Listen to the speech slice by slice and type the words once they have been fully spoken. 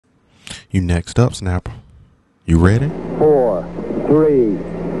You next up, Snappa. You ready? 4,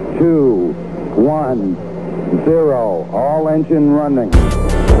 3, 2, 1, 0. All engine running.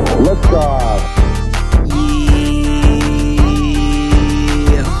 Liftoff.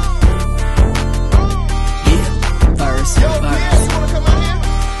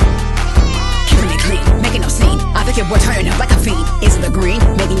 Boy turning up like a fiend. Is the green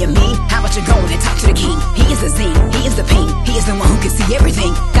making you mean? How about you go and talk to the king? He is the zine, he is the ping, he is the one who can see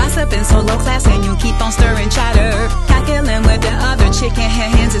everything. Gossiping so low class and you keep on stirring chatter. Calculating with the other chicken, her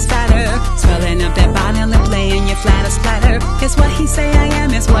hands is fatter. Swelling up that bottle and playing your flatter splatter. It's what he say I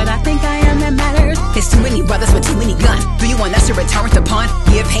am, it's what I think I am that matters. It's too many brothers with too many guns. Do you want us to return with the pun?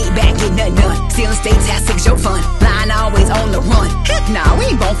 Give hate back, get nothing done. Stealing state tactics, your fun. Lying always on the run. Nah, we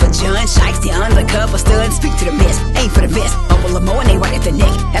ain't born for John. Shikes the undercover stud. Speak to the mist. Aim for the vest, bubble of more and they right at the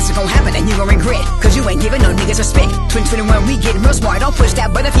neck. That's what's gonna happen and you gon' regret, cause you ain't giving no niggas respect. 2021 we getting real smart, don't push that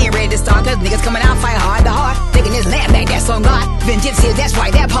button if you ain't ready to start. Cause niggas coming out fight hard to hard, taking this land back, that's on God. Vengeance here, that's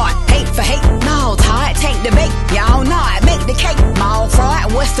right, that part. Hate for hate, no Todd, take the bait. Y'all know I make the cake. Mall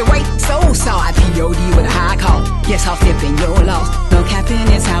fraud, what's the rate? So sorry, POD with a high call. Yes, I'll flip in your loss. No capping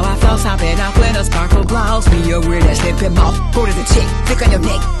is how I floss. Top it off with a sparkle gloss. Be a weird ass slipping off. Go to the chick, click on your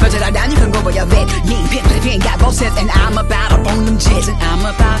neck. Punch it all down, you can go by your vet. You ain't pimpin' if you ain't got both sets. And I'm about up on them jets. And I'm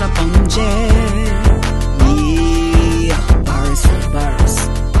about up on them jets. Yeah, birds for birds.